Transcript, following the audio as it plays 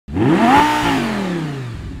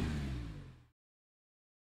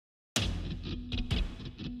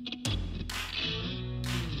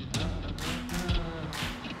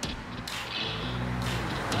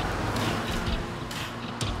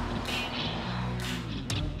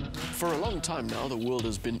For a long time now, the world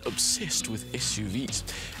has been obsessed with SUVs.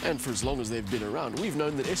 And for as long as they've been around, we've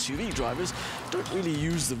known that SUV drivers don't really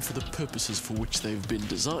use them for the purposes for which they've been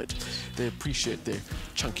designed. They appreciate their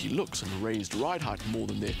chunky looks and raised ride height more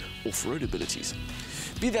than their off-road abilities.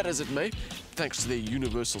 Be that as it may, thanks to their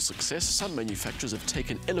universal success, some manufacturers have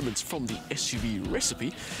taken elements from the SUV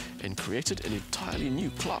recipe and created an entirely new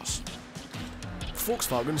class.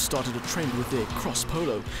 Volkswagen started a trend with their Cross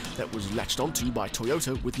Polo that was latched onto by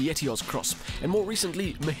Toyota with the Etios Cross, and more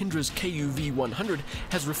recently Mahindra's KUV 100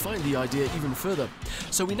 has refined the idea even further.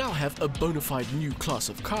 So we now have a bona fide new class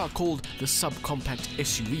of car called the subcompact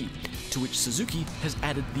SUV, to which Suzuki has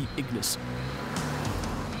added the Ignis.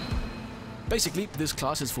 Basically, this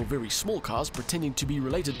class is for very small cars pretending to be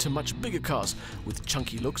related to much bigger cars, with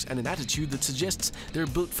chunky looks and an attitude that suggests they're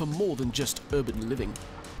built for more than just urban living.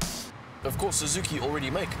 Of course, Suzuki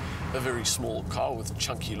already make a very small car with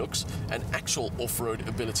chunky looks and actual off-road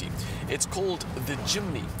ability. It's called the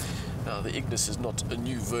Jimny. Now, the Ignis is not a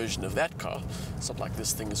new version of that car. It's not like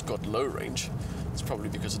this thing has got low range. It's probably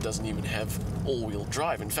because it doesn't even have all-wheel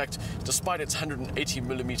drive. In fact, despite its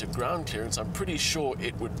 180mm ground clearance, I'm pretty sure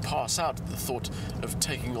it would pass out at the thought of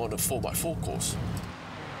taking on a 4x4 course.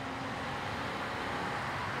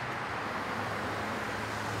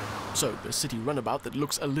 So, a city runabout that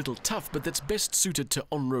looks a little tough, but that's best suited to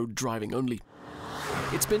on-road driving only.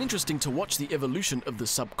 It's been interesting to watch the evolution of the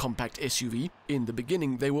subcompact SUV. In the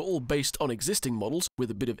beginning, they were all based on existing models with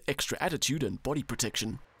a bit of extra attitude and body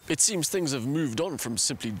protection. It seems things have moved on from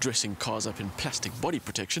simply dressing cars up in plastic body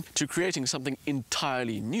protection to creating something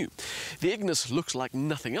entirely new. The Ignis looks like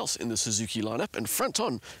nothing else in the Suzuki lineup, and front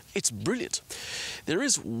on, it's brilliant. There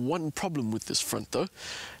is one problem with this front though,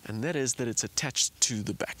 and that is that it's attached to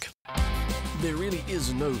the back. There really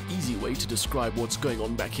is no easy way to describe what's going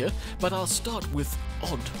on back here, but I'll start with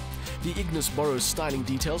odd. The Ignis borrows styling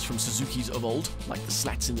details from Suzuki's of old, like the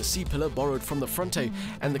slats in the C-pillar borrowed from the Fronte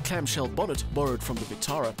and the clamshell bonnet borrowed from the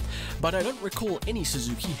Vitara. But I don't recall any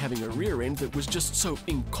Suzuki having a rear end that was just so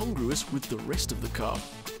incongruous with the rest of the car.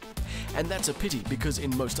 And that's a pity, because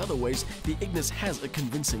in most other ways, the Ignis has a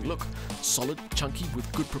convincing look. Solid, chunky,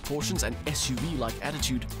 with good proportions and SUV-like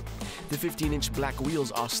attitude. The 15-inch black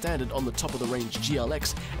wheels are standard on the top-of-the-range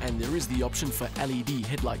GLX, and there is the option for LED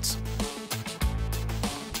headlights.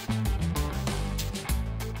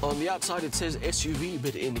 On the outside it says SUV,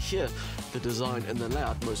 but in here the design and the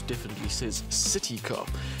layout most definitely says city car.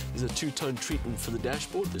 There's a two-tone treatment for the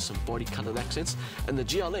dashboard, there's some body colored accents, and the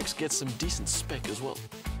GLX gets some decent spec as well.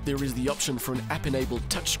 There is the option for an app-enabled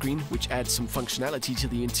touchscreen, which adds some functionality to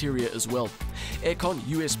the interior as well. Aircon,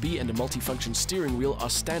 USB and a multifunction steering wheel are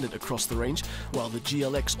standard across the range, while the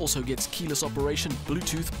GLX also gets keyless operation,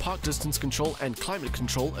 Bluetooth, park distance control and climate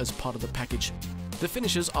control as part of the package. The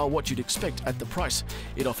finishes are what you'd expect at the price.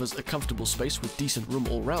 It offers a comfortable space with decent room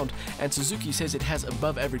all round, and Suzuki says it has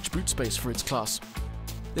above average boot space for its class.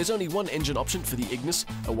 There's only one engine option for the Ignis,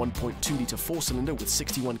 a 1.2-litre 4-cylinder with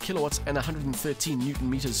 61 kilowatts and 113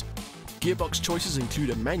 Newton-meters. Gearbox choices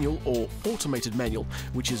include a manual or automated manual,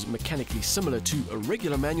 which is mechanically similar to a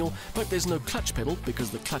regular manual, but there's no clutch pedal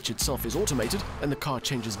because the clutch itself is automated and the car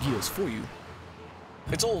changes gears for you.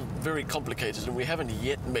 It's all very complicated, and we haven't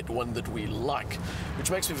yet met one that we like, which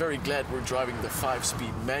makes me very glad we're driving the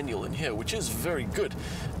 5-speed manual in here, which is very good.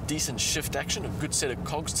 Decent shift action, a good set of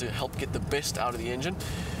cogs to help get the best out of the engine,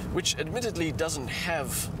 which admittedly doesn't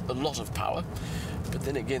have a lot of power, but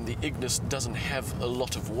then again the Ignis doesn't have a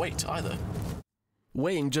lot of weight either.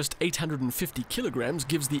 Weighing just 850 kilograms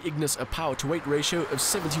gives the Ignis a power-to-weight ratio of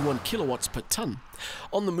 71 kilowatts per ton.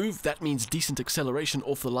 On the move, that means decent acceleration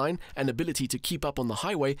off the line, an ability to keep up on the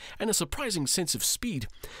highway, and a surprising sense of speed,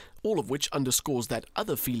 all of which underscores that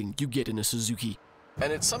other feeling you get in a Suzuki.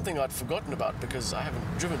 And it's something I'd forgotten about because I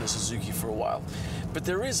haven't driven a Suzuki for a while. But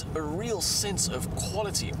there is a real sense of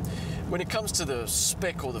quality. When it comes to the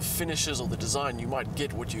spec or the finishes or the design, you might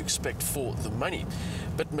get what you expect for the money.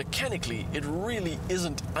 But mechanically, it really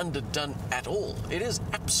isn't underdone at all. It is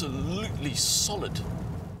absolutely solid.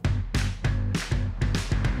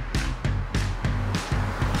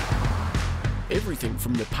 Everything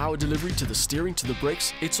from the power delivery to the steering to the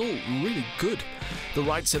brakes, it's all really good. The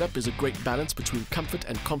ride setup is a great balance between comfort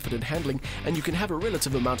and confident handling, and you can have a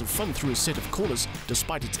relative amount of fun through a set of corners,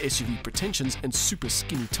 despite its SUV pretensions and super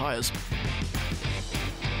skinny tires.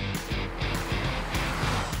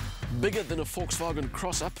 Bigger than a Volkswagen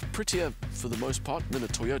Cross-Up, prettier for the most part than a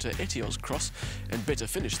Toyota Etios Cross, and better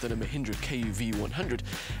finished than a Mahindra KUV 100.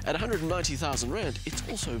 At 190,000 Rand, it's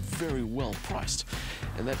also very well priced.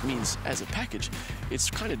 And that means, as a package, it's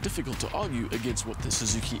kind of difficult to argue against what the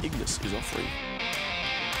Suzuki Ignis is offering.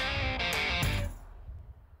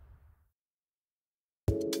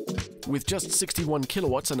 With just 61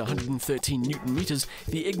 kilowatts and 113 newton meters,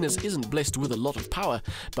 the Ignis isn't blessed with a lot of power,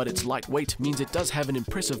 but its lightweight means it does have an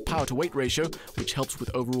impressive power-to-weight ratio, which helps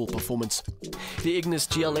with overall performance. The Ignis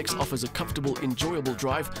GLX offers a comfortable, enjoyable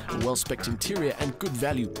drive, a well-specced interior, and good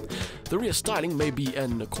value. The rear styling may be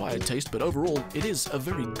an acquired taste, but overall, it is a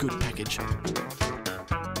very good package.